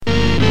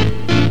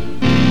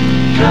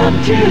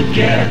all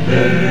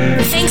together.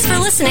 Thanks for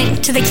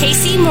listening to the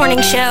KC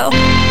Morning Show.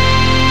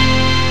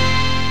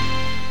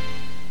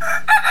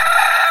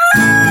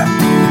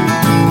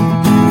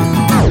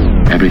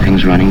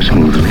 Everything's running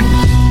smoothly.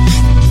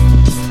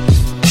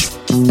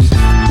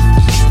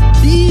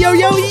 Yo,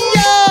 yo,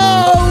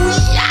 yo!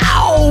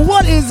 Yo!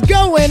 What is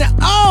going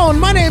on?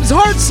 My name's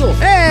Hartzell,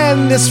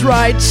 and this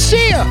right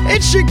here,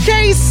 it's your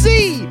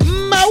KC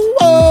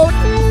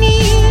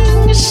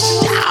Morning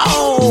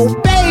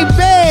Show,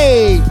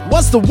 baby!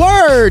 What's the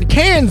word?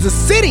 Kansas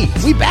City!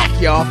 We back,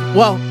 y'all.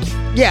 Well,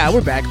 yeah,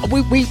 we're back.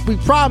 We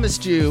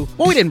promised you.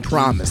 Well, we didn't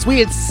promise. We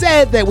had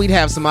said that we'd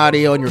have some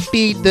audio on your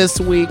feed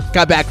this week.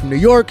 Got back from New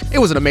York. It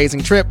was an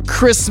amazing trip.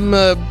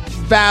 Christmas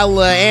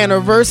Vala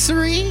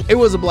anniversary. It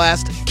was a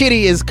blast.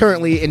 Kitty is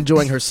currently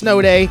enjoying her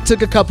snow day.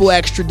 Took a couple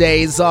extra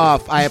days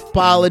off. I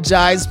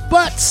apologize,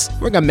 but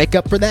we're gonna make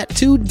up for that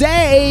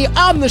today.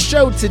 On the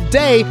show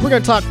today, we're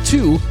gonna talk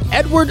to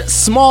Edward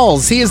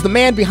Smalls. He is the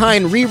man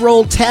behind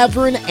Reroll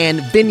Tavern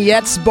and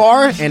Vignettes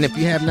Bar. And if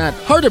you have not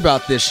heard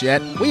about this yet,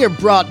 we have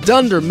brought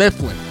Dunder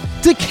Mifflin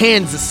to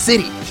Kansas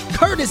City,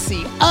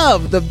 courtesy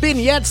of the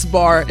Vignettes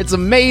Bar. It's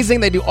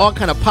amazing. They do all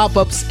kind of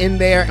pop-ups in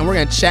there, and we're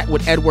going to chat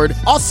with Edward.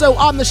 Also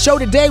on the show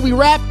today, we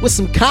wrap with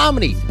some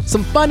comedy,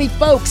 some funny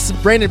folks.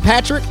 Brandon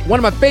Patrick, one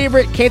of my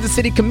favorite Kansas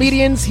City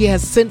comedians. He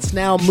has since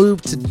now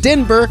moved to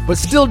Denver, but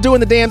still doing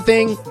the damn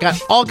thing.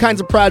 Got all kinds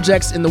of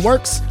projects in the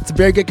works. It's a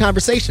very good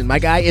conversation. My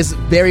guy is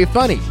very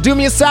funny. Do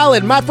me a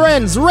solid, my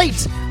friends.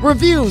 Rate,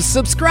 review,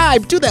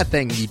 subscribe. Do that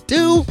thing you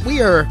do.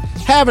 We are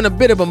having a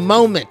bit of a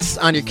moment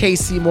on your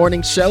KC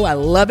Morning Show. I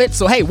love it.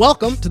 So, hey,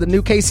 welcome to the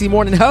new KC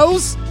Morning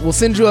Hose. We'll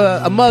send you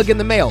a mug in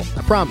the mail.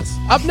 I promise.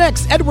 Up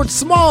next, Edward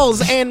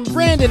Smalls and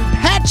Brandon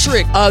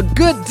Patrick. A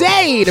good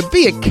day to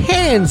be a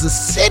Kansas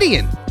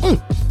Cityan.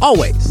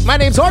 Always. My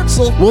name's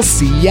Hartzell. We'll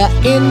see ya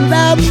in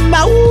the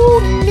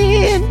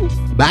morning.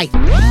 Bye.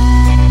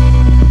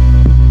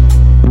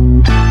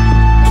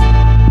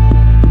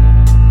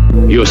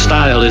 Your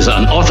style is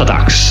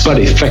unorthodox, but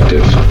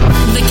effective.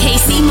 The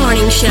KC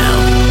Morning Show.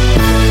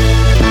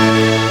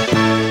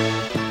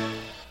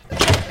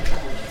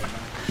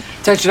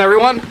 Attention,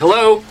 everyone.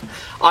 Hello.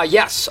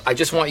 Yes, I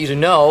just want you to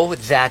know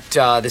that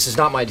this is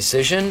not my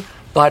decision,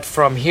 but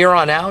from here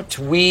on out,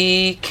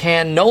 we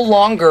can no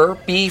longer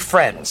be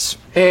friends.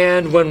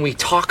 And when we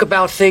talk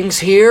about things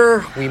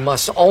here, we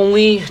must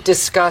only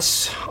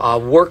discuss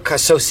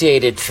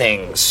work-associated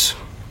things.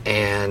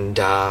 And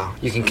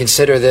you can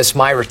consider this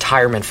my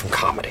retirement from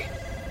comedy.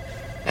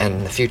 And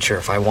in the future,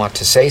 if I want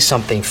to say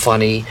something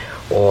funny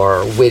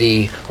or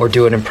witty or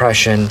do an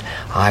impression,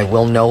 I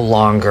will no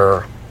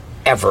longer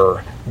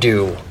ever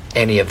do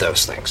any of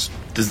those things.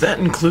 Does that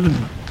include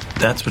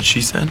That's What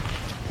She Said?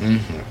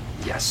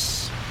 Mm-hmm.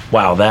 Yes.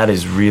 Wow, that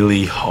is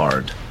really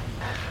hard.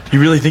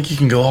 You really think you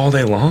can go all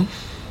day long?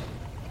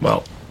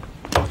 Well,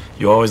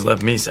 you always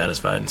left me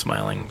satisfied and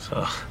smiling,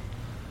 so...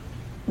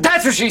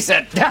 That's what she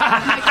said!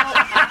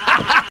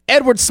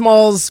 Edward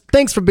Smalls,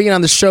 thanks for being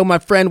on the show, my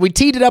friend. We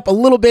teed it up a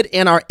little bit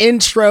in our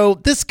intro.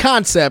 This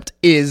concept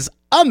is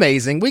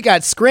amazing. We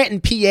got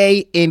Scranton,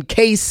 PA in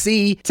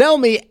KC. Tell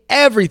me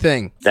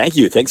everything. Thank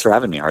you. Thanks for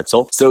having me,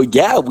 Hartzell. So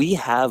yeah, we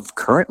have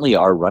currently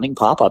our running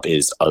pop-up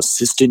is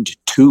Assistant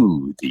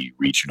to the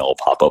Regional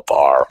Pop-Up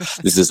Bar.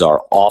 This is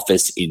our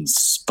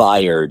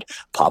office-inspired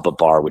pop-up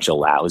bar, which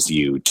allows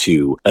you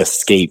to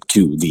escape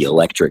to the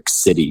Electric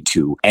City,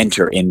 to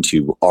enter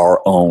into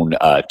our own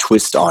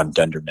twist on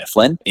Dunder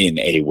Mifflin. In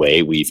a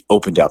way, we've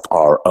opened up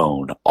our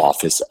own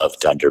office of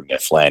Dunder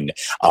Mifflin,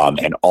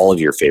 and all of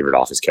your favorite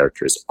office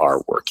characters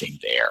are working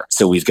there.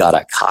 So we've got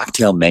a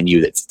cocktail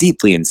menu that's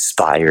deeply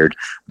inspired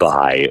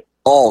by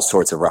all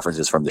sorts of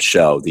references from the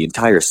show. The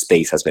entire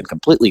space has been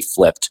completely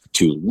flipped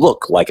to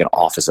look like an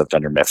office of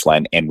Dunder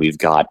Mifflin, and we've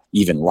got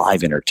even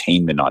live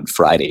entertainment on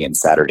Friday and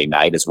Saturday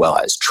night, as well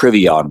as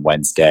trivia on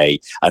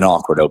Wednesday, an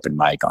awkward open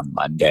mic on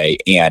Monday,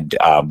 and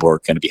we're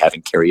going to be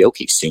having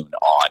karaoke soon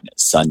on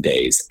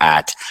Sundays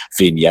at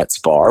Vignettes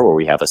Bar, where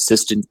we have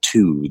Assistant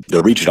to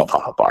the Regional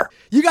Pop-Up Bar.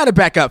 You got to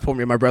back up for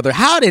me, my brother.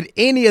 How did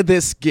any of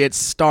this get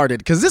started?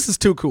 Because this is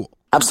too cool.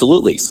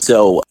 Absolutely.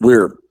 So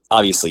we're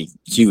obviously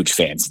huge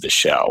fans of the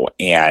show,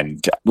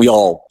 and we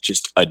all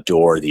just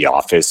adore The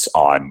Office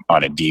on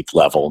a deep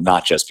level,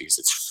 not just because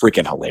it's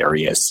freaking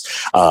hilarious,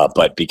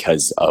 but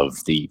because of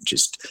the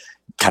just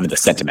kind of the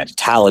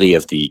sentimentality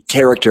of the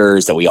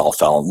characters that we all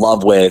fell in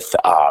love with.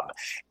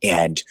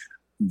 And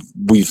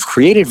we've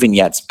created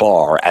Vignettes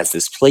Bar as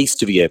this place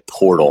to be a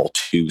portal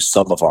to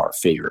some of our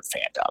favorite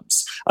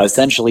fandoms.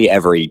 Essentially,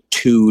 every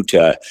 2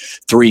 to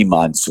 3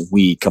 months,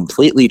 we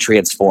completely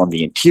transform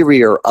the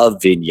interior of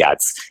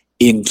Vignettes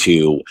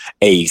into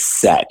a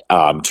set,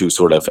 to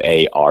sort of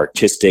a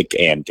artistic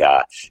and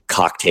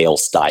cocktail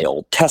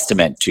style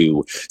testament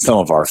to some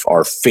of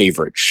our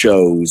favorite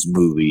shows,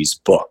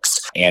 movies,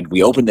 books. And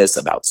we opened this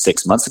about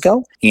 6 months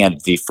ago, and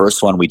the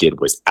first one we did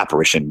was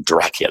Apparition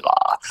Dracula,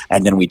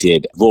 and then we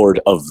did Lord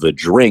of the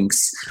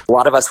Drinks. A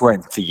lot of us were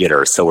in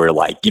theater, so we're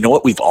like, you know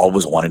what we've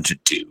always wanted to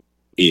do?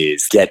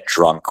 is get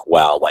drunk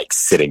while like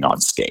sitting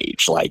on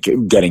stage, like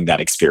getting that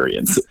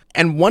experience.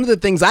 And one of the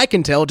things I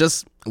can tell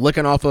just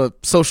looking off of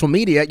social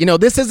media,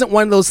 this isn't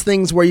one of those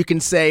things where you can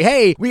say,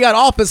 hey, we got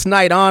office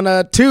night on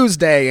a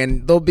Tuesday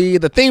and there'll be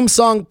the theme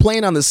song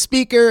playing on the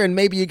speaker and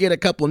maybe you get a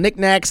couple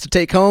knickknacks to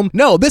take home.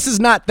 No, this is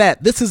not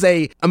that. This is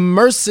a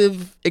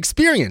immersive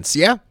experience.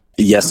 Yeah.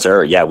 Yes,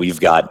 sir. Yeah,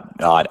 we've got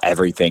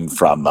everything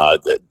from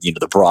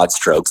the broad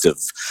strokes of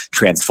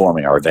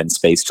transforming our event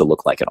space to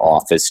look like an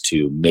office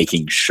to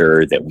making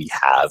sure that we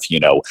have,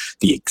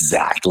 the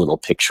exact little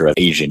picture of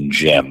Asian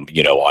Jim,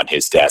 on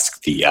his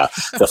desk, the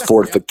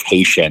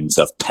fortifications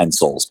of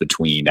pencils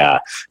between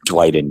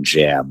Dwight and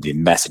Jim, the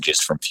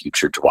messages from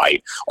future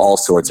Dwight, all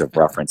sorts of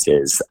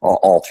references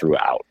all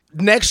throughout.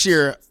 Next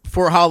year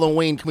for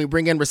Halloween, can we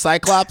bring in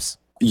Recyclops?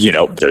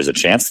 There's a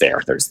chance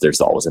there. There's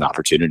always an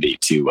opportunity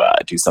to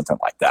do something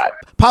like that.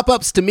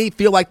 Pop-ups to me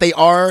feel like they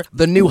are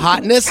the new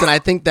hotness, and I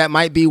think that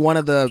might be one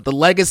of the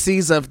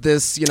legacies of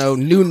this,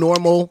 new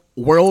normal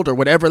world or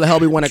whatever the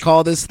hell we want to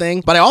call this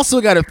thing. But I also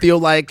got to feel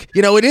like,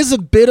 it is a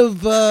bit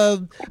of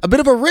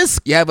a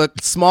risk. You have a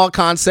small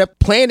concept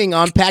planning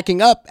on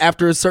packing up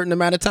after a certain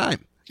amount of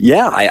time.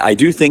 Yeah, I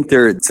do think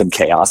there's some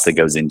chaos that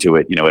goes into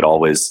it. It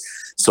always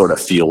sort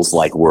of feels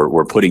like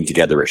we're putting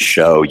together a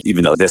show,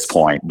 even though at this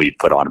point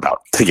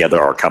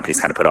our companies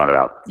kind of put on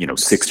about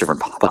 6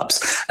 different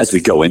pop-ups. As we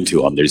go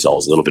into them, there's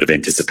always a little bit of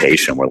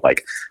anticipation. We're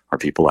like, are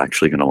people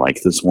actually going to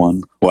like this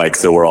one?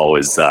 So we're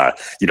always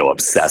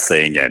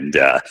obsessing, and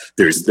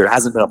there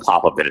hasn't been a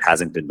pop-up that it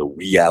hasn't been the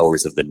wee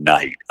hours of the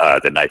night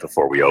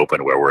before we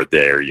open, where we're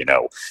there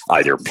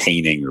either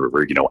painting or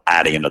we're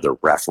adding another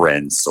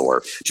reference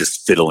or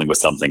just fiddling with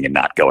something and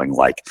not going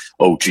like,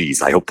 oh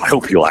geez, I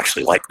hope you'll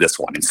actually like this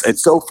one. And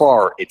so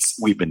far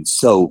we've been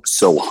so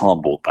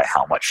humbled by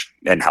how much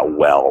and how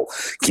well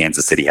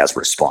Kansas City has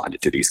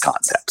responded to these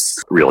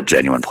concepts. Real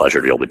genuine pleasure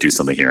to be able to do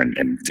something here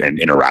and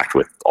interact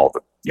with all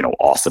the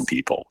awesome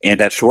people. And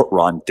that short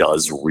run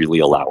does really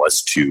allow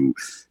us to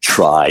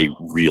try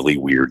really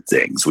weird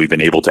things. We've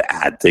been able to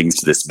add things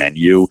to this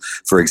menu,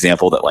 for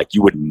example, that like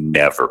you would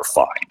never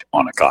find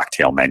on a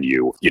cocktail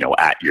menu,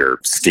 at your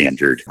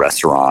standard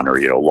restaurant or,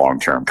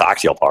 long-term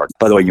cocktail bar.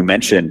 By the way, you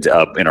mentioned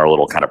in our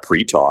little kind of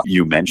pre-talk,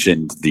 you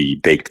mentioned the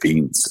baked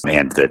beans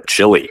and the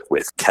chili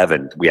with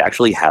Kevin. We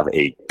actually have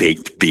a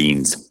baked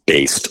beans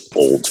based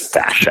old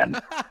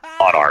fashioned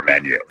on our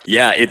menu.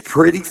 Yeah, it's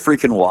pretty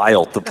freaking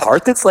wild. The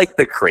part that's like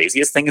the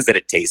craziest thing is that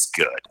it tastes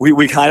good.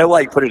 We kind of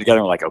like put it together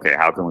and we're like, okay,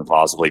 how can we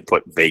possibly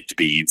put baked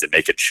beans and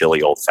make it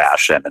chili old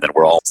fashioned? And then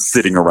we're all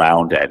sitting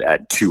around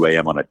at 2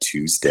 a.m. on a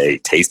Tuesday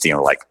tasting and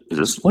we're like, is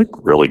this like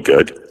really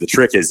good? The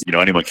trick is,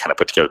 anyone kind of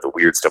put together the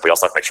weird stuff. We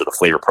also have to make sure the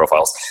flavor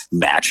profiles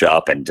match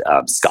up. And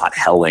Scott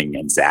Helling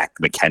and Zach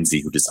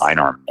McKenzie, who design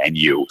our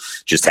menu,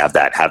 just have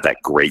that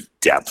great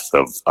depth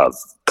of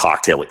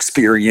cocktail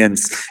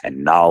experience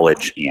and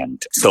knowledge,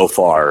 and so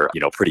far,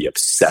 pretty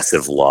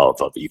obsessive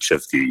love of each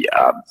of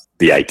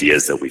the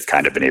ideas that we've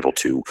kind of been able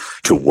to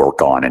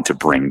work on and to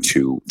bring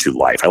to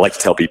life. I like to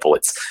tell people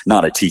it's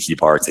not a tiki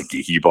bar, it's a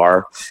geeky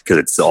bar, because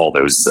it's all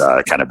those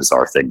kind of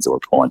bizarre things that we're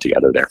pulling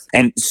together there.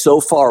 And so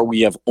far,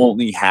 we have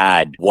only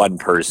had one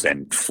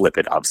person flip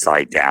it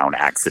upside down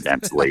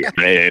accidentally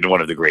in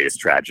one of the greatest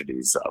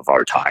tragedies of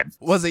our time.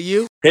 Was it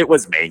you? It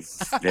was me.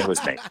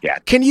 Yeah.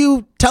 Can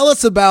you tell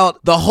us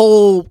about the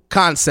whole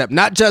concept,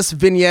 not just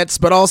vignettes,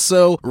 but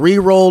also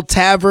Reroll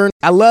Tavern?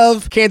 I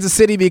love Kansas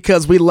City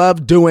because we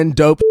love doing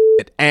dope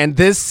shit, and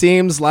this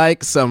seems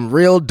like some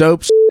real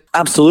dope shit.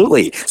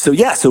 Absolutely. So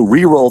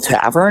Reroll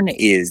Tavern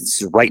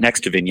is right next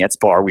to Vignettes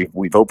Bar.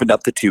 We've opened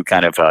up the two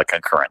kind of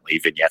concurrently,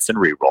 Vignettes and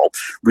Reroll.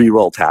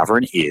 Reroll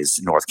Tavern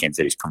is North Kansas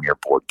City's premier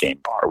board game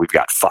bar. We've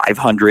got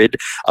 500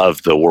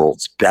 of the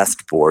world's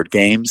best board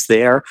games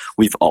there.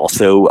 We've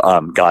also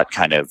got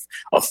kind of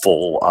a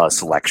full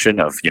selection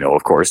of,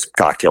 of course,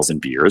 cocktails and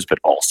beers, but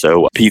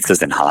also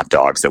pizzas and hot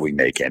dogs that we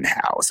make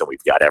in-house. So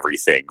we've got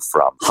everything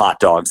from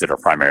hot dogs that are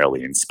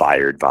primarily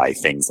inspired by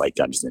things like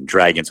Dungeons and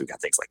Dragons. We've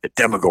got things like the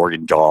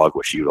Demogorgon dog,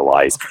 which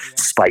utilize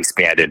Spice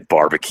Bandit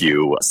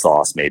barbecue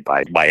sauce made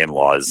by my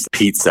in-laws,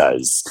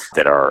 pizzas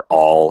that are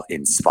all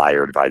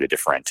inspired by the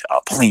different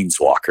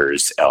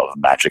planeswalkers of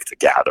Magic the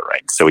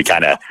Gathering. So we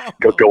kind of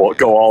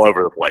go all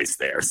over the place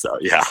there. So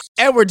yeah.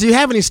 Edward, do you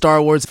have any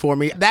Star Wars for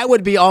me? That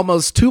would be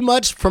almost too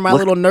much for my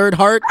little nerd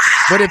heart.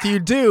 But if you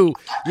do,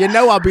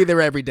 I'll be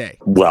there every day.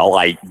 Well,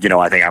 I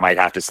think I might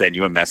have to send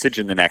you a message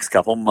in the next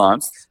couple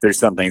months. There's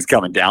some things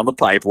coming down the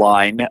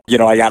pipeline.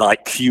 I got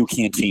like cue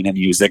Cantina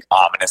music,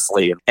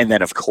 ominously. And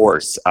then, of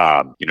course,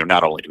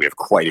 not only do we have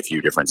quite a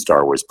few different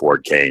Star Wars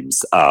board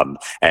games and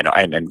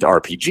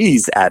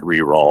RPGs at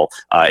Reroll,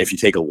 if you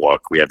take a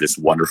look, we have this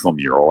wonderful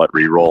mural at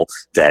Reroll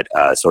that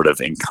sort of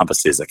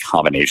encompasses a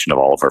combination of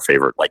all of our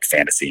favorite like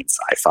fantasy and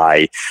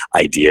sci-fi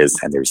ideas.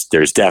 And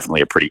there's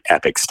definitely a pretty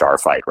epic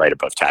starfight right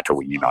above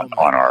Tatooine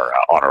on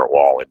our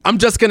wall. I'm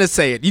just gonna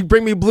say it. You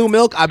bring me blue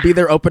milk, I'll be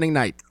there opening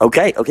night.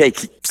 Okay.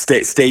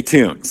 Stay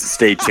tuned.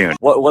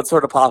 What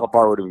sort of pop-up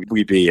bar would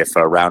we be if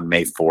around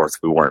May 4th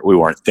we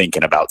weren't weren't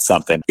thinking about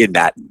something in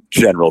that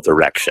general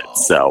direction.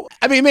 So,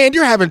 I mean, man,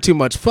 you're having too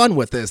much fun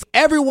with this.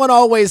 Everyone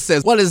always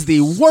says, what is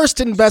the worst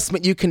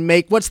investment you can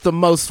make? What's the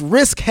most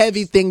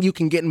risk-heavy thing you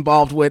can get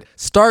involved with?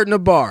 Starting a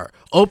bar,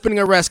 opening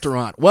a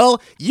restaurant.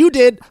 Well, you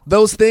did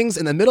those things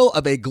in the middle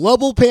of a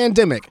global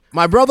pandemic.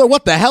 My brother,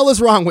 what the hell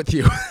is wrong with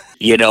you?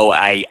 you know,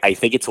 I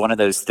think it's one of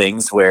those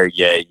things where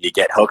you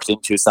get hooked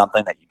into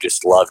something that you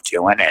just love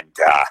doing, and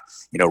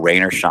you know,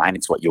 rain or shine,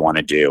 it's what you want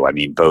to do. I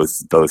mean,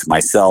 both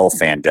myself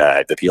and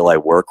the people I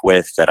work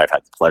with, that I've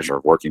had the pleasure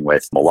of working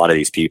with, a lot of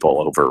these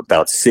people over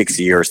about 6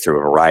 years through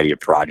a variety of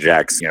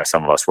projects. You know,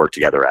 some of us work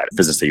together at a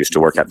business I used to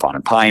work at, Fawn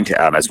and Pint,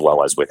 as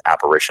well as with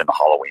Apparition, the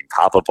Halloween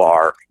pop-up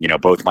bar. You know,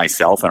 both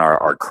myself and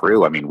our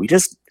crew, I mean,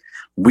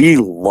 we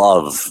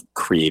love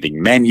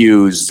creating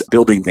menus,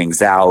 building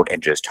things out,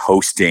 and just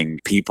hosting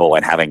people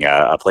and having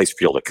a place for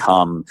people to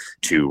come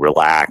to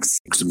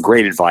relax. Some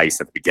great advice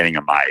at the beginning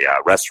of my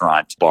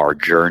restaurant bar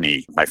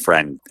journey. My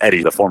friend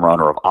Eddie, the former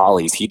owner of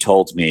Ollie's, he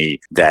told me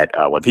that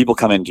when people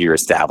come into your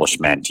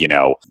establishment, you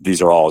know,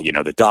 these are all, you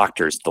know, the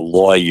doctors, the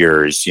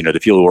lawyers, you know, the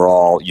people who are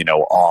all, you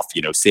know, off,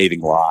 you know,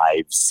 saving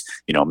lives,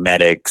 you know,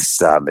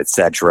 medics, et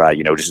cetera,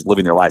 you know, just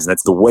living their lives. And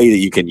that's the way that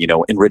you can, you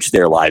know, enrich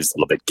their lives a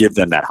little bit, give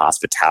them that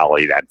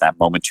hospitality, that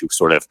moment to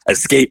sort of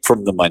escape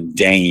from the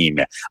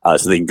mundane,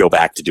 so they can go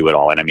back to do it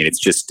all. And I mean,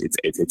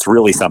 it's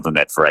really something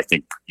that, for, I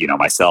think, you know,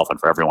 myself and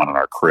for everyone on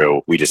our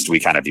crew, we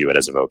kind of view it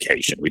as a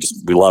vocation.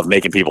 We love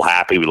making people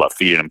happy. We love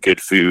feeding them good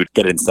food,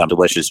 getting some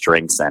delicious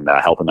drinks, and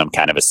helping them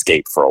kind of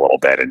escape for a little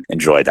bit and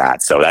enjoy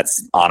that. So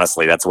that's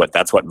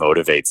what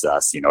motivates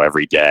us, you know,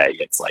 every day.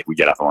 It's like we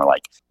get up and we're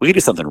like, we can do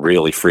something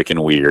really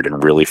freaking weird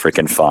and really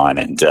freaking fun.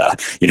 And,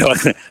 you know,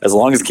 as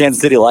long as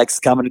Kansas City likes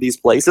coming to these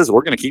places,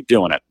 we're going to keep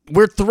doing it.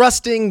 We're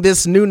thrusting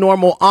this new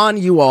normal on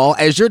you all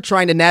as you're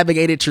trying to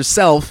navigate it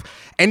yourself,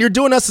 and you're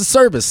doing us a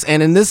service.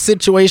 And in this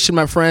situation,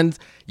 my friend,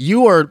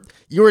 you are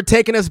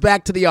taking us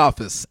back to the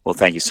office. Well,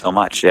 thank you so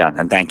much. Yeah.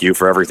 And thank you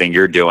for everything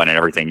you're doing,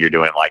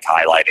 like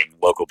highlighting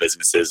local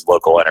businesses,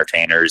 local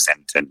entertainers,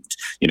 and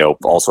you know,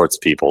 all sorts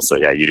of people. So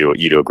yeah, you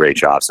do a great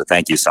job. So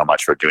thank you so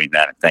much for doing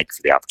that. And thank you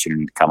for the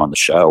opportunity to come on the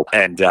show.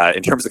 And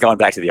in terms of going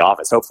back to the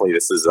office, hopefully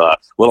this is a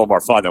little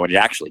more fun than when you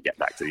actually get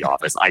back to the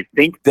office. I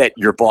think that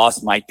your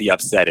boss might be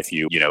upset if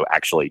you know,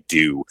 actually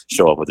do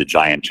show up with a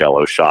giant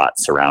Jell-O shot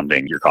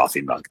surrounding your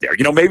coffee mug there.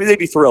 You know, maybe they'd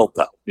be thrilled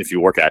though, if you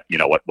work at, you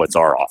know, what's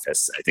our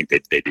office. I think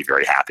they'd be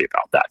very happy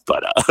about that.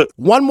 But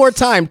one more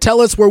time, tell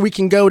us where we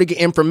can go to get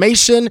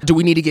information. Do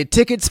we need to get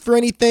tickets for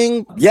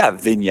anything? Yeah,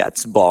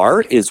 Vignettes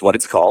Bar is what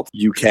it's called.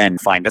 You can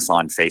find us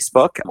on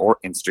Facebook or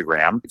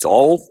Instagram. It's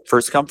all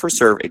first come, first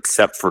serve,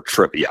 except for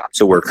trivia.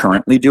 So we're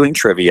currently doing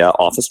trivia,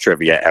 office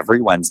trivia,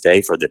 every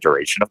Wednesday for the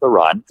duration of the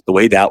run. The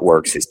way that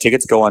works is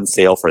tickets go on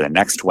sale for the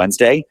next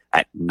Wednesday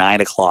at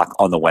 9:00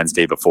 on the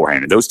Wednesday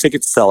beforehand. And those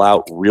tickets sell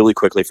out really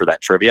quickly for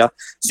that trivia.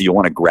 So you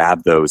want to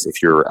grab those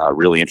if you're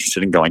really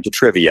interested in going to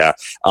trivia.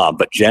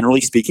 But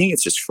generally speaking,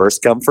 it's just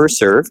first come, first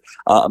serve.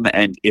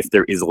 And if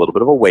there is a little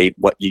bit of a wait,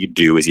 what you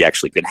do is you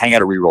actually can hang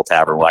out at Reroll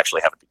Tavern. We'll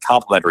actually have a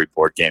complimentary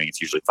board gaming.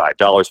 It's usually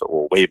 $5, but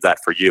we'll waive that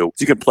for you.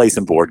 So you can play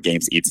some board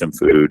games, eat some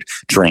food,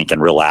 drink,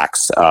 and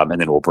relax. And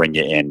then we'll bring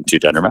you into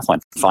Dunder Mifflin.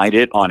 Find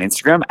it on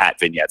Instagram at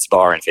Vignettes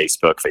Bar, and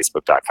Facebook,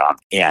 facebook.com,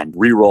 and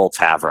Reroll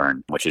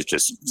Tavern, which is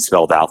just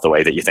spelled out the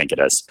way that you think it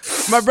is.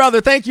 My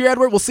brother, thank you,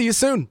 Edward. We'll see you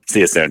soon.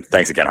 See you soon.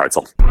 Thanks again,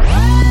 Hartzell.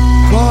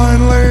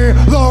 Finally,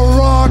 The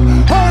Rock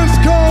has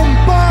come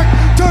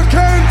back to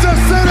Kansas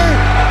City.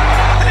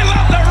 They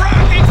love The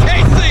Rock in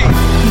KC.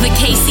 The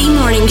KC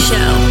Morning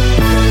Show.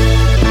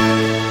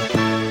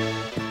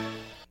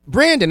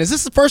 Brandon, is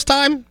this the first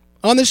time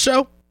on this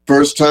show?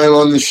 First time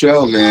on the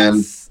show,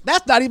 man.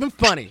 That's not even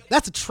funny.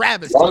 That's a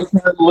travesty.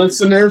 Long-time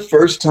listener,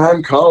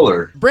 first-time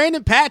caller.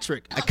 Brandon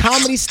Patrick, a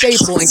comedy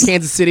staple in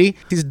Kansas City.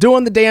 He's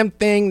doing the damn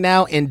thing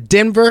now in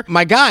Denver.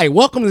 My guy,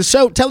 welcome to the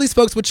show. Tell these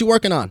folks what you're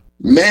working on.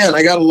 Man,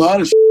 I got a lot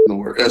of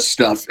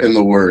stuff in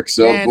the works.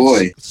 So, Man,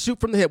 boy. Shoot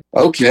from the hip.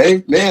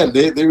 Okay. Man,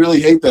 they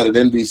really hate that at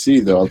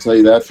NBC, though. I'll tell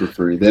you that for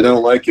free. They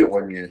don't like it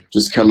when you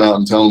just come out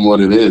and tell them what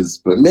it is.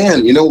 But,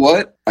 man, you know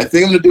what? I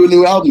think I'm going to do a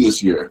new album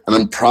this year, and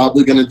I'm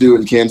probably going to do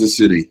it in Kansas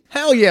City.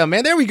 Hell yeah,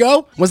 man. There we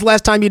go. When's the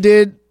last time you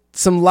did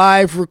some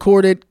live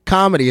recorded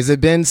comedy? Has it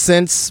been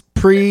since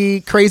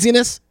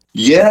pre-craziness?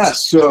 Yeah,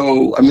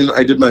 so, I mean,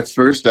 I did my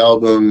first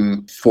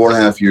album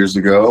 4.5 years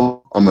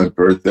ago on my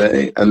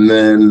birthday, and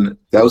then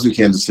that was in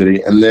Kansas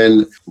City. And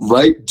then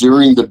right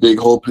during the big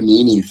whole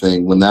Panini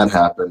thing, when that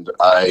happened,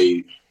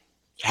 I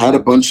had a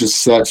bunch of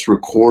sets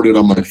recorded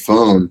on my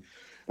phone,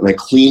 and I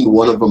cleaned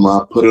one of them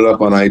up, put it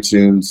up on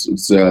iTunes.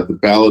 It's The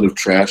Ballad of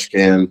Trash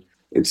Can.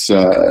 It was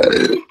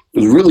a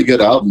really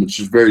good album. It's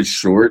just very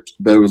short,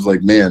 but it was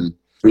like, man,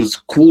 it was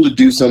cool to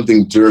do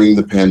something during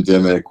the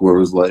pandemic where it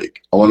was like,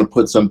 I want to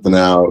put something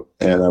out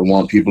and I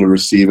want people to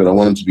receive it. I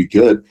want it to be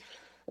good.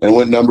 And it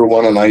went number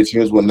one on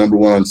iTunes, went number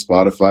one on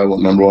Spotify,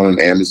 went number one on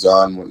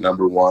Amazon, went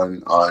number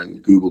one on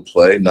Google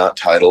Play. Not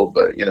Tidal,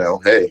 but, you know,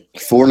 hey,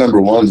 4 number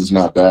ones is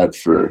not bad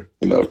for,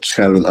 you know,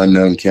 kind of an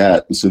unknown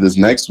cat. And so this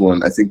next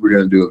one, I think we're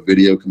going to do a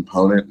video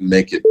component and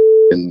make it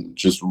and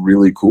just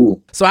really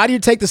cool. So how do you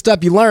take the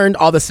stuff you learned,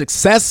 all the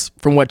success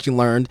from what you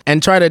learned,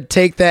 and try to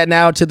take that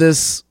now to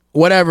this,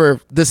 whatever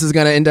this is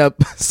going to end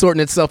up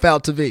sorting itself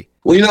out to be?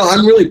 Well,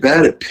 I'm really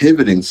bad at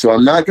pivoting, so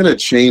I'm not going to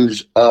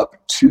change up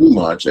too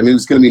much. I mean,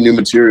 it's going to be new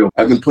material.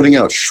 I've been putting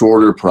out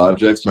shorter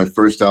projects. My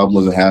first album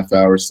was a half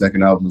hour.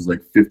 Second album was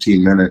like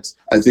 15 minutes.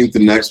 I think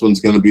the next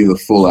one's going to be the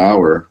full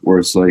hour, where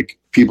it's like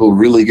people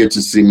really get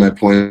to see my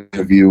point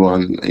of view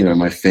on,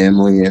 my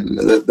family. And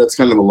that's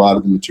kind of a lot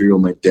of the material,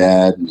 my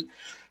dad and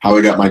how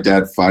I got my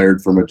dad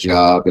fired from a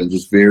job and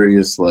just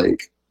various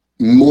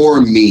more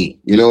me,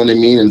 you know what I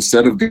mean?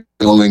 Instead of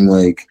going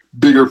like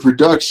bigger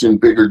production,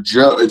 bigger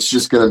joke, it's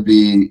just going to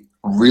be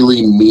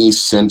really me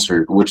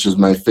centered, which is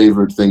my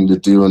favorite thing to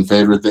do and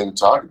favorite thing to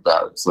talk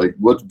about. It's like,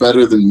 what's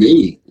better than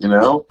me,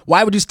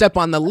 Why would you step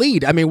on the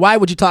lead? I mean, why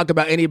would you talk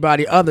about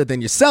anybody other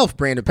than yourself,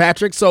 Brandon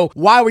Patrick? So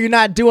why were you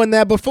not doing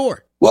that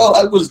before? Well,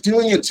 I was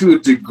doing it to a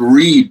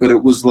degree, but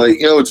it was like,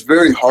 it's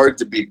very hard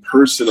to be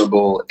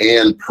personable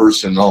and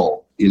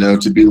personal,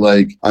 to be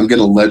like, I'm going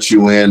to let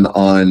you in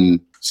on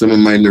some of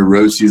my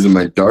neuroses and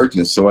my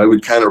darkness. So I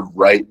would kind of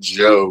write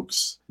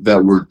jokes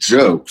that were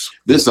jokes.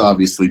 This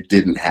obviously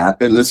didn't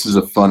happen. This is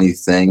a funny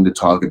thing to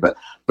talk about.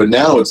 But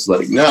now it's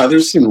like,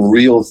 there's some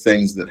real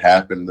things that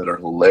happen that are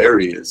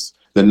hilarious,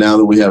 that now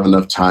that we have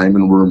enough time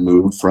and we're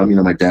removed from,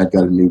 my dad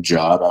got a new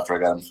job after I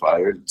got him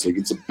fired. It's like,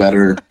 it's a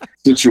better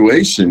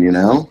situation,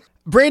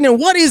 Brandon,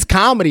 what is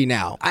comedy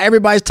now?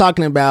 Everybody's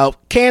talking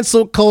about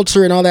cancel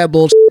culture and all that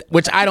bullshit,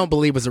 which I don't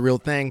believe is a real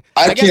thing.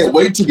 I can't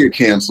wait to get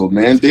canceled,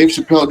 man. Dave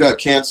Chappelle got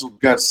canceled,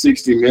 got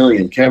 60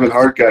 million. Kevin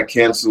Hart got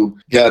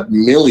canceled, got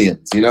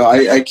millions.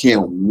 I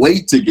can't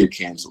wait to get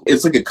canceled.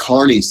 It's like a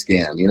Carney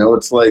scam.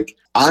 It's like,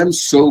 I'm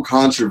so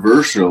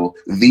controversial,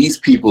 these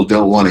people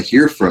don't want to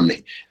hear from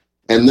me.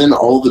 And then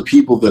all the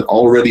people that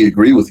already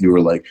agree with you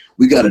are like,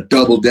 we got to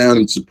double down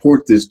and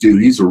support this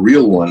dude. He's a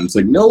real one. It's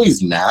like, no,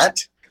 he's not.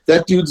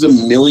 That dude's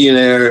a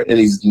millionaire and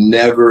he's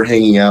never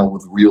hanging out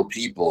with real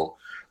people.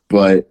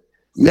 But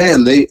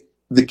man,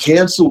 the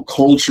cancel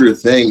culture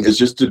thing is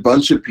just a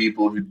bunch of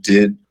people who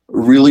did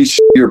really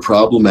shitty or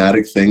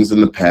problematic things in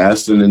the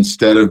past. And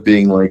instead of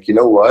being like, you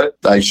know what,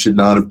 I should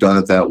not have done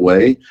it that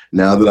way.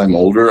 Now that I'm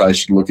older, I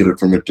should look at it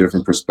from a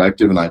different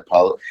perspective. And I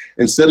apologize.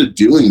 Instead of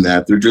doing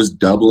that, they're just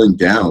doubling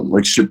down.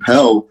 Like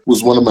Chappelle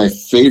was one of my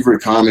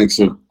favorite comics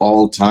of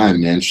all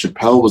time, man.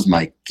 Chappelle was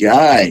my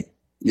guy.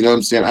 You know what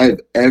I'm saying? I have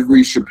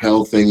every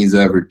Chappelle thing he's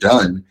ever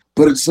done.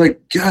 But it's like,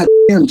 God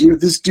damn,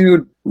 dude, this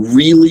dude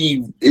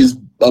really is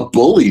a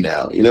bully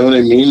now. You know what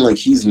I mean? Like,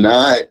 he's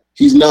not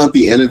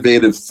the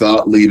innovative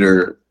thought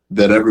leader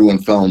that everyone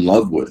fell in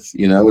love with.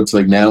 It's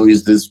like now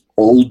he's this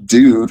old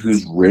dude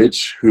who's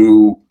rich,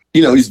 who,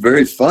 he's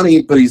very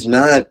funny, but he's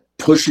not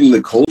pushing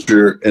the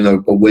culture in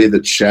a way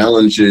that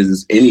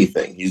challenges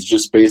anything. He's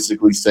just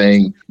basically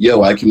saying,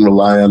 yo, I can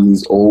rely on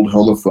these old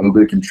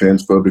homophobic and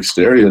transphobic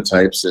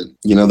stereotypes, and,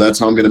 that's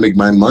how I'm going to make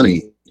my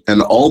money.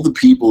 And all the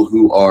people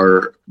who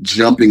are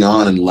jumping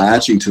on and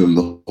latching to him,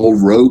 the whole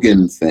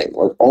Rogan thing,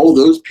 like all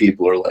those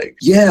people are like,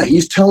 yeah,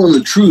 he's telling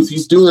the truth.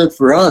 He's doing it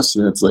for us.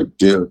 And it's like,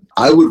 dude,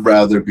 I would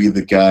rather be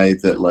the guy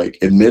that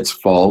admits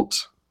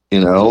fault,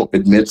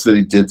 admits that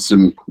he did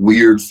some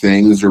weird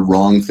things or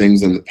wrong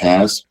things in the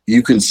past.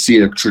 You can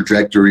see a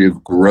trajectory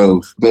of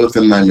growth, both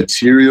in my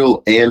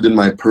material and in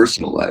my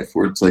personal life,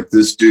 where it's like,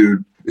 this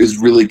dude is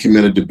really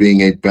committed to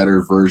being a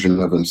better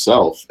version of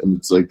himself. And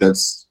it's like,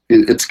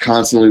 it's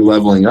constantly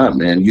leveling up,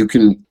 man. You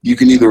can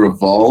either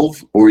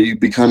evolve or you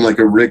become like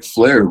a Ric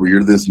Flair, where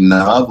you're this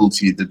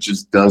novelty that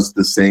just does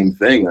the same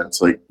thing. And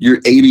it's like, you're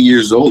 80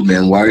 years old,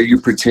 man. Why are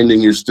you pretending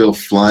you're still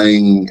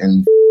flying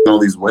and all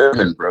these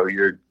women, bro?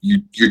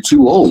 You're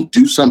too old.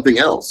 Do something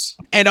else.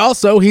 And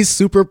also, he's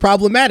super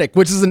problematic,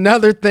 which is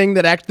another thing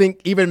that I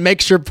think even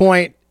makes your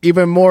point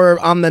even more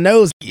on the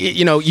nose.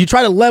 You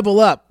try to level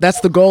up.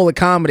 That's the goal of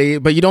comedy,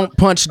 but you don't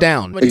punch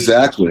down.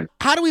 Exactly.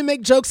 How do we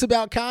make jokes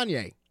about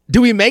Kanye? Do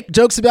we make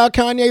jokes about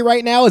Kanye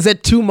right now? Is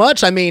it too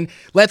much? I mean,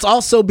 let's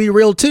also be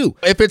real too.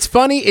 If it's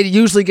funny, it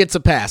usually gets a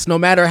pass, no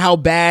matter how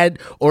bad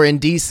or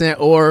indecent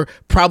or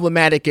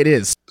problematic it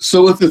is.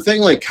 So with the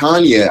thing like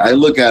Kanye, I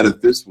look at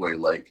it this way,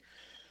 like,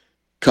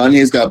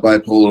 Kanye's got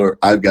bipolar,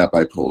 I've got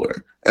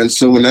bipolar. And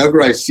so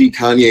whenever I see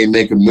Kanye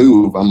make a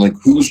move, I'm like,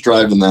 who's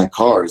driving that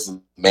car? Is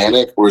it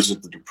manic or is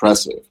it the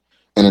depressive?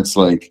 And it's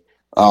like,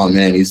 oh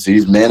man,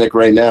 he's manic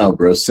right now,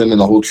 bro. Sending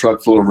a whole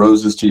truck full of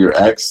roses to your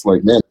ex.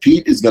 Like, man,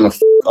 Pete is going to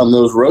on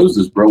those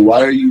roses, bro.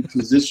 Why are you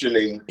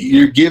positioning?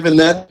 You're giving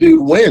that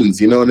dude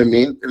wins. You know what I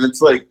mean? And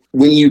it's like,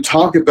 when you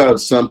talk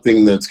about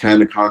something that's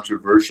kind of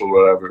controversial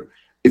or whatever,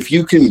 if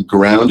you can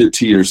ground it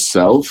to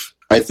yourself,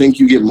 I think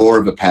you get more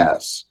of a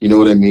pass. You know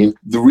what I mean?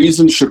 The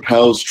reason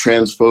Chappelle's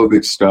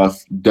transphobic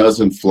stuff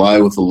doesn't fly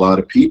with a lot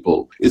of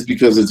people is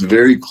because it's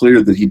very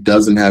clear that he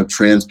doesn't have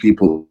trans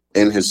people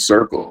in his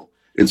circle.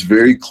 It's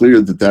very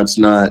clear that that's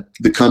not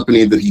the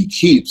company that he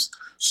keeps.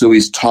 So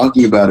he's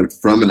talking about it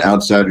from an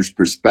outsider's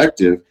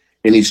perspective,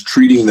 and he's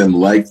treating them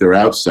like they're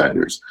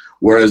outsiders.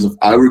 Whereas if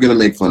I were going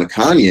to make fun of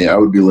Kanye, I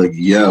would be like,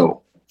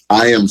 yo,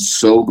 I am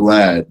so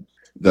glad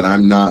that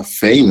I'm not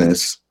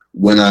famous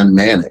when I'm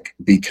manic,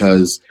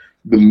 because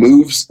the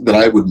moves that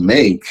I would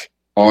make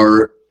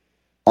are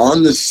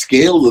on the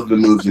scale of the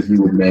moves that he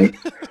would make,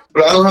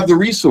 but I don't have the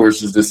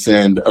resources to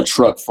send a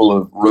truck full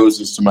of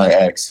roses to my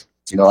ex.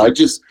 You know, I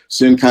just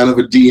send kind of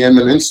a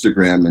DM on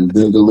Instagram and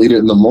then delete it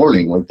in the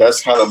morning. Like,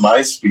 that's kind of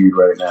my speed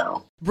right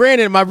now.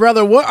 Brandon, my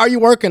brother, what are you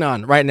working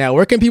on right now?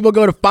 Where can people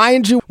go to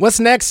find you? What's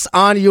next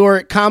on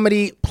your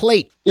comedy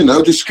plate? You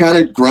know, just kind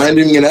of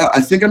grinding it out.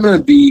 I think I'm going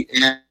to be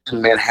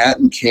in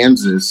Manhattan,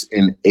 Kansas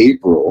in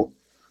April.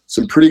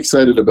 So I'm pretty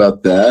excited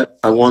about that.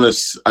 I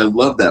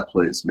love that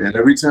place, man.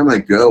 Every time I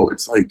go,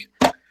 it's like,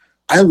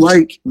 I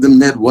like the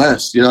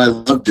Midwest. You know, I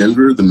love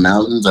Denver, the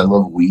mountains. I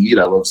love weed.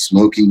 I love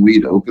smoking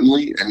weed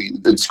openly. I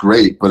mean, it's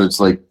great, but it's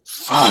like,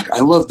 fuck, I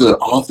love the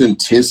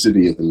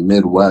authenticity of the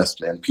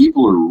Midwest, man.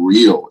 People are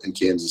real in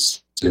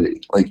Kansas City.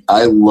 Like,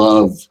 I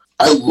love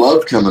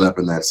coming up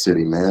in that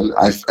city, man.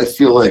 I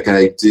feel like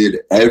I did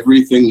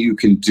everything you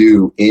can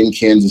do in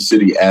Kansas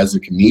City as a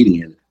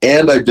comedian.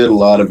 And I did a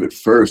lot of it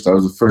first. I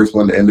was the first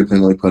one to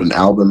independently put an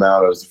album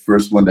out. I was the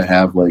first one to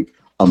have like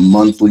a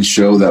monthly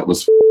show that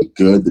was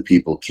good that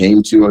people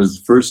came to. I was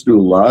the first to do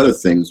a lot of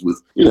things with,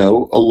 you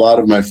know, a lot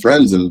of my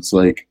friends. And it's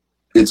like,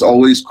 it's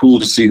always cool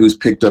to see who's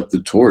picked up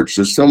the torch.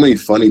 There's so many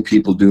funny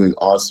people doing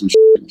awesome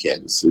shit in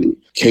Kansas City.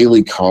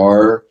 Kaylee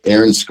Carr,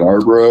 Aaron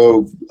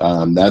Scarborough,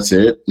 that's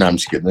it. No, I'm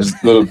just kidding. There's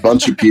a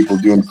bunch of people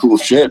doing cool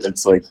shit.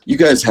 It's like, you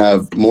guys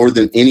have more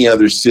than any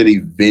other city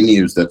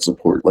venues that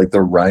support. Like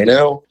the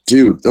Rhino,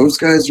 dude, those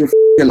guys are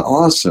fucking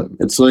awesome.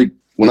 It's like,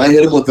 when I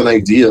hit him with an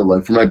idea,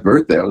 like for my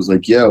birthday, I was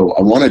like, yo,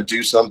 I want to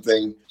do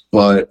something,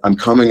 but I'm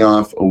coming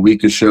off a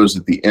week of shows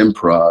at the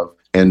Improv,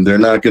 and they're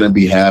not going to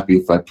be happy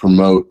if I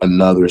promote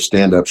another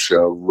stand-up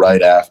show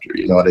right after,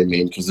 you know what I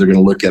mean? Because they're going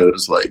to look at it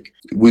as like,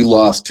 we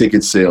lost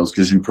ticket sales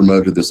because you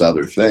promoted this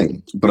other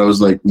thing. But I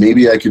was like,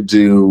 maybe I could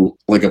do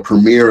like a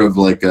premiere of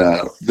like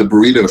the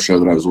burrito show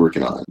that I was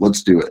working on.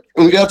 Let's do it.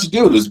 And we got to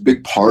do it. It was a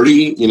big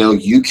party. You know,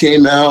 you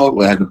came out.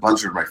 I had a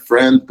bunch of my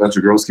friends. A bunch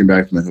of girls came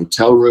back from the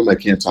hotel room. I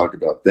can't talk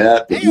about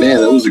that. But man,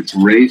 that was a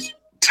great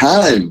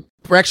time.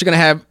 We're actually going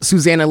to have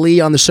Susanna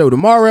Lee on the show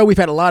tomorrow. We've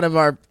had a lot of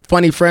our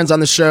funny friends on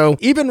the show.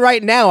 Even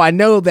right now, I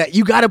know that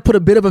you got to put a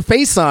bit of a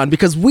face on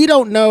because we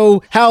don't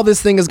know how this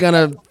thing is going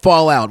to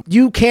fall out.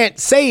 You can't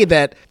say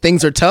that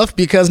things are tough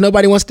because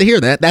nobody wants to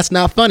hear that. That's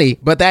not funny,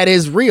 but that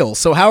is real.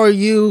 So how are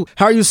you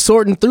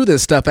sorting through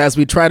this stuff as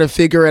we try to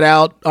figure it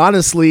out,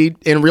 honestly,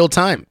 in real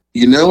time?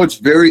 You know, it's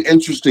very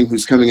interesting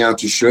who's coming out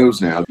to shows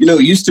now. You know,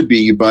 it used to be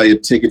you buy a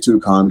ticket to a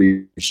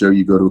comedy show,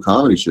 you go to a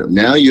comedy show.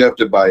 Now you have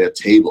to buy a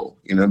table,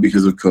 you know,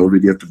 because of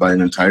COVID, you have to buy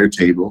an entire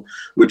table,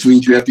 which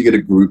means you have to get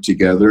a group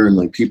together. And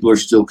like people are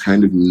still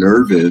kind of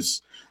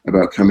nervous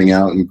about coming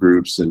out in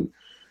groups. And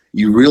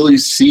you really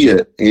see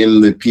it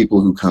in the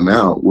people who come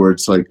out where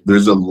it's like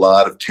there's a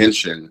lot of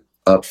tension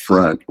up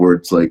front where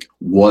it's like,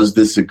 was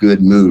this a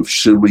good move?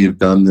 Should we have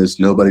done this?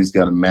 Nobody's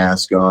got a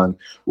mask on.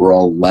 We're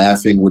all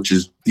laughing, which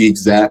is the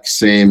exact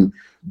same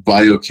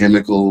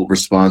biochemical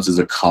response as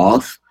a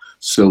cough.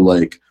 So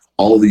like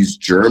all these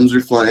germs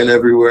are flying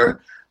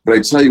everywhere. But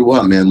I tell you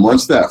what, man,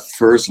 once that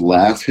first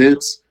laugh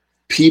hits,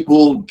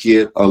 people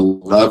get a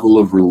level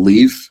of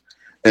relief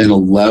and a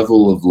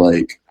level of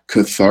like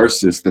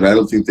catharsis that I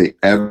don't think they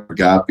ever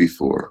got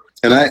before.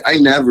 And I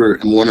never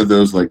am one of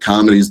those like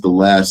comedy's the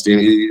last.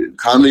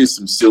 Comedy is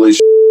some silly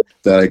shit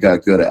that I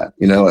got good at.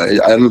 You know, I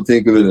don't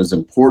think of it as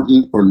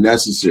important or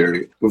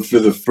necessary. But for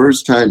the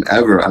first time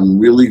ever, I'm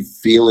really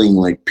feeling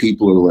like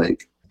people are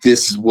like,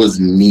 this was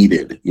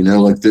needed. You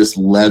know, like this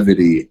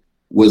levity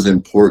was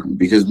important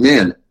because,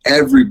 man,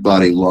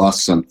 everybody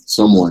lost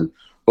someone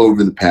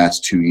over the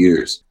past 2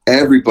 years.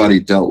 Everybody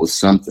dealt with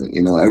something,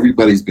 you know,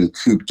 everybody's been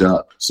cooped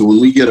up. So when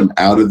we get them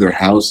out of their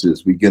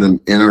houses, we get them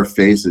in our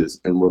faces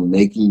and we're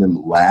making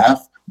them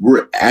laugh,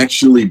 we're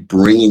actually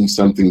bringing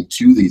something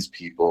to these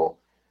people.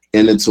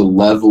 And it's a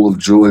level of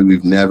joy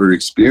we've never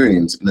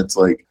experienced. And it's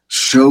like,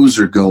 shows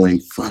are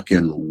going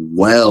fucking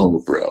well,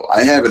 bro.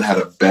 I haven't had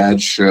a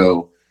bad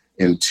show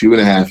in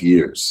 2.5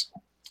 years.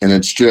 And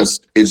it's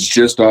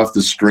just off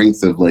the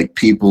strength of like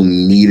people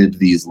needed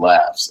these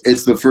laughs.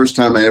 It's the first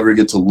time I ever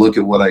get to look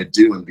at what I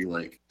do and be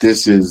like,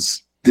 this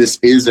is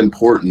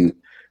important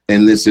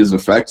and this is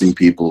affecting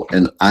people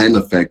and I'm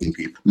affecting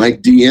people. My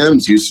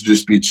DMs used to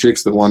just be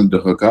chicks that wanted to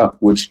hook up,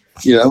 which,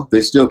 you know,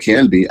 they still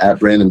can be at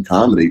Brandon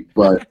Comedy.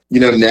 But, you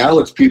know, now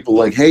it's people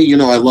like, hey, you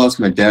know, I lost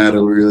my dad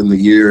earlier in the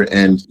year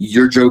and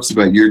your jokes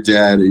about your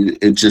dad,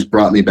 it just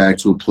brought me back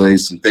to a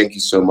place and thank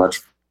you so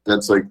much.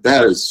 That's like,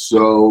 that is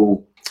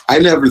so... I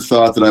never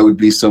thought that I would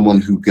be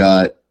someone who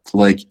got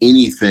like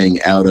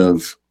anything out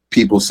of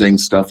people saying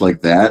stuff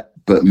like that.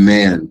 But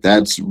man,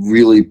 that's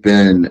really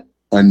been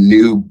a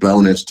new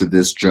bonus to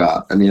this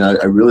job. I mean, I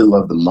really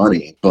love the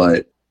money,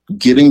 but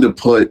getting to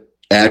put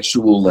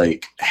actual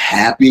like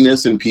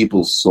happiness in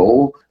people's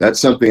soul, that's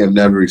something I've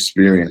never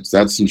experienced.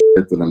 That's some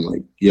shit that I'm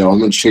like, yo, I'm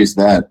going to chase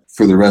that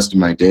for the rest of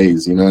my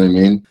days. You know what I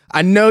mean?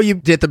 I know you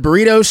did the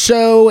burrito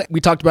show. We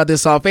talked about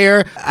this off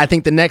air. I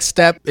think the next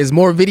step is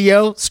more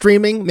video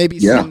streaming, maybe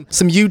some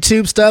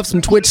YouTube stuff,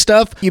 some Twitch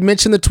stuff. You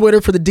mentioned the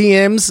Twitter for the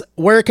DMs.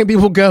 Where can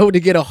people go to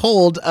get a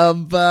hold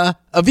of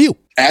you?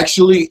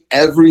 Actually,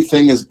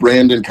 everything is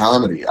Brandon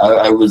Comedy.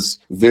 I was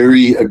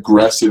very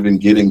aggressive in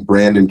getting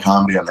Brandon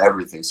Comedy on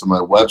everything. So my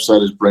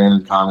website is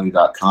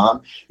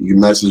brandoncomedy.com. You can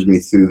message me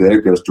through there.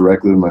 It goes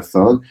directly to my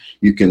phone.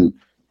 You can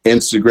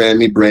Instagram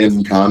me,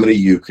 Brandon Comedy.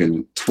 You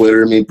can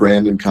Twitter me,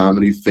 Brandon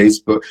Comedy.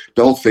 Facebook.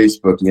 Don't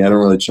Facebook me. I don't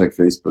really check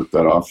Facebook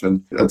that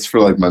often. That's for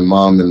like my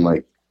mom and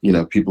like, you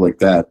know, people like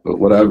that, but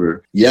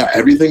whatever. Yeah,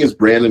 everything is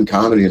Brandon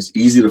Comedy. It's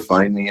easy to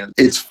find me. And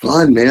it's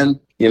fun, man.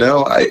 You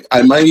know,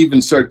 I might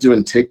even start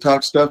doing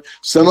TikTok stuff.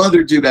 Some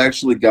other dude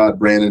actually got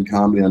Brandon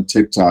Comedy on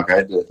TikTok. I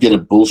had to get a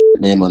bullshit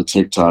name on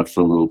TikTok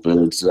for a little bit.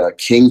 It's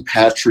King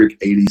Patrick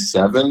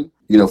 87.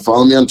 You know,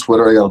 follow me on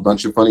Twitter. I got a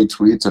bunch of funny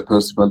tweets. I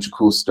post a bunch of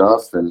cool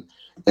stuff. And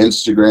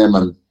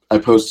Instagram, I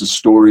post a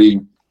story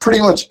pretty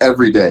much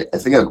every day. I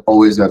think I've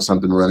always got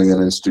something running on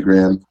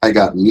Instagram. I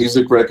got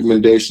music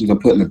recommendations. I'm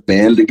putting a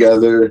band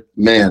together.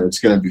 Man, it's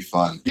going to be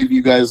fun. Give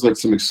you guys like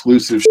some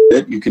exclusive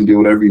shit. You can do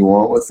whatever you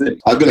want with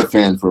it. I've been a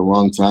fan for a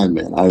long time,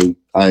 man.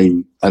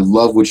 I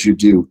love what you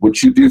do.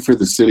 What you do for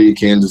the city of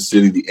Kansas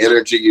City, the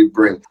energy you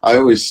bring. I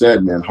always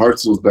said, man,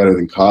 Hartzell's better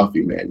than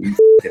coffee, man. You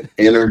fucking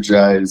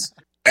energize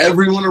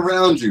everyone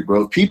around you,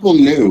 bro. People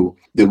knew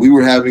that we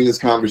were having this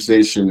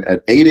conversation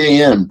at 8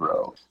 a.m.,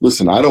 bro.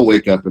 Listen, I don't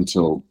wake up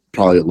until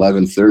probably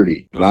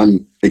 11:30, but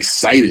I'm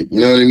excited.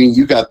 You know what I mean?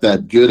 You got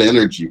that good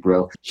energy,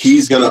 bro.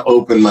 He's going to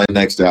open my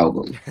next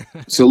album.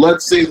 So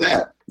let's say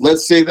that.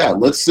 Let's say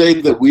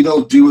that we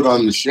don't do it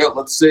on the show.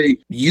 Let's say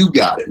you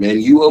got it, man.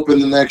 You open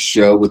the next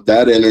show with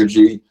that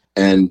energy,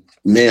 and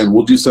man,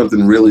 we'll do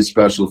something really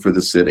special for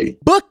the city.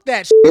 Book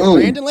that shit,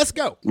 Brandon. Let's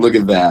go. Look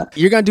at that.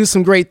 You're going to do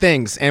some great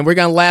things, and we're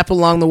going to laugh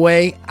along the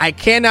way. I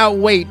cannot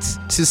wait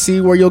to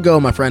see where you'll go,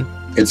 my friend.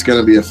 It's going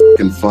to be a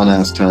fucking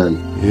fun-ass time.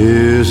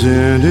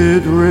 Isn't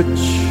it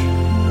rich?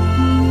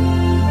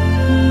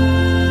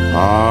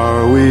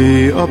 Are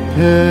we a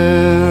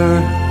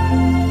pair?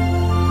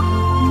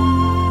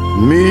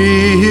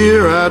 Me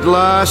here at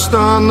last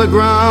on the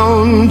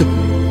ground,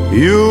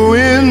 you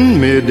in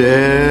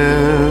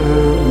midair.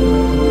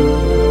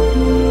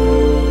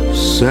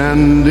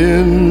 Send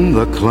in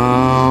the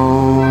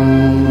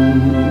clowns.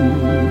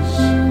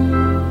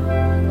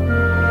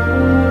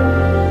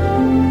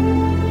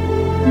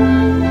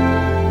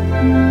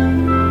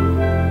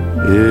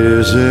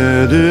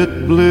 Isn't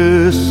it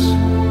bliss?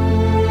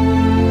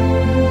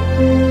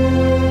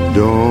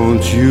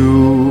 Don't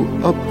you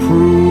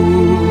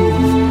approve?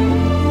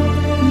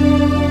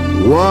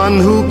 One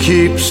who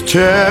keeps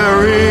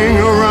tearing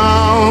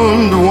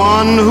around,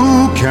 one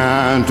who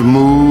can't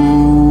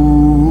move.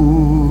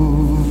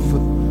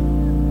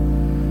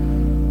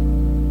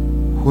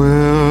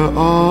 Where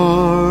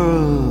are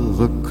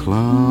the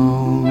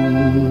clowns?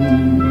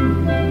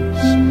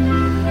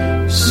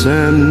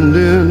 Send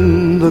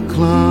in the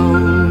clowns.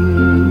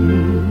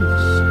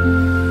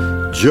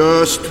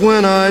 Just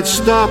when I'd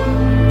stopped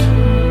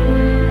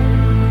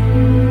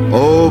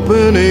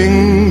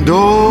opening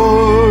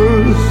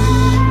doors,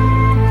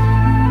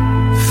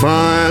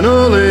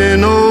 finally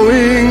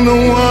knowing the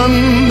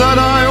one that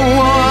I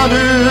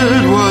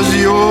wanted was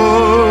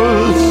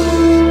yours,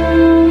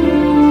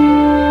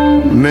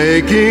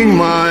 making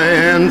my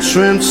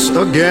entrance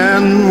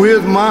again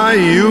with my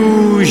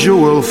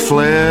usual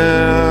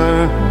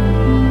flair,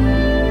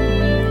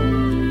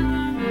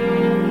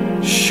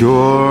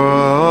 sure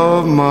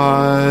of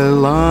my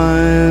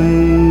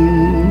lines,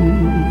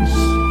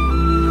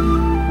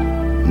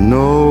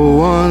 no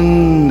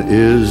one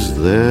is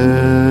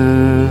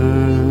there.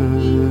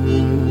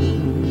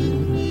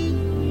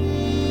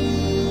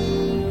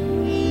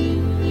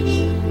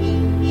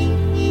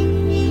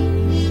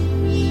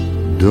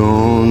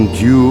 Don't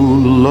you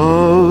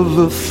love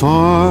a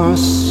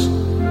farce?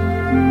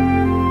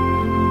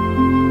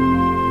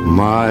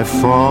 My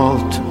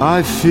fault,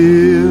 I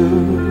fear.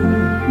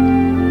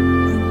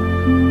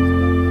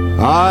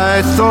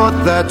 I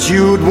thought that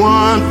you'd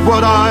want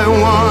what I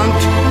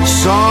want.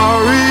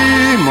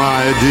 Sorry,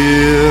 my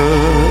dear.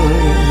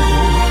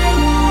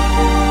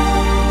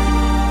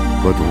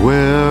 But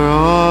where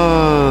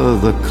are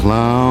the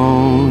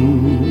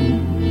clowns?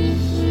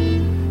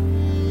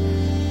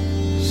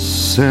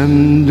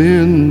 Send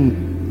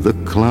in the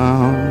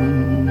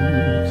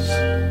clowns.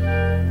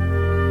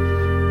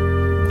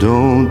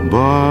 Don't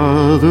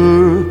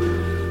bother,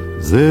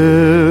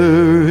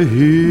 they're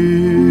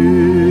here.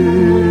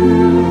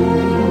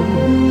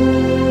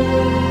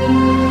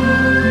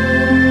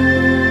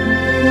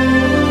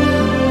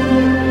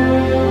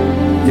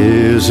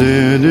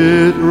 Isn't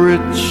it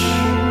rich?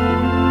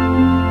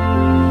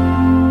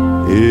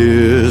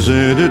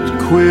 Isn't it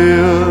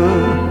queer?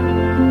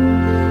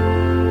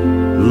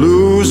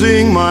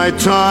 Losing my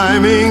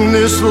timing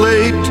this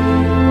late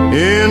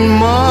in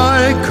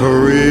my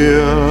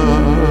career.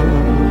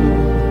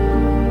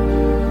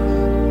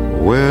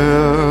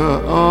 Where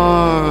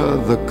are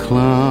the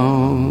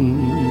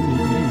clowns?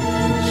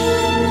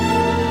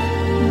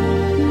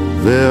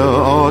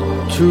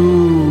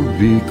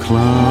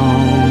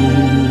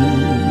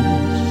 pounds.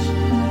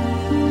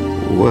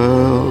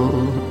 Well,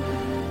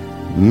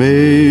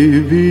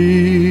 maybe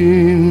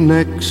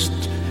next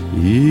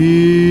year.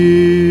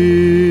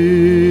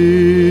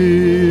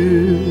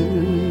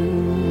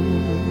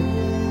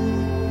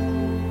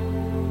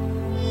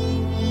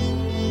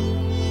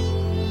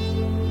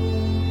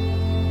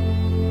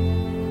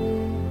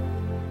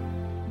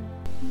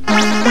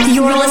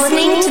 You're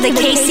listening to the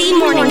KC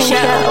Morning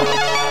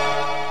Show.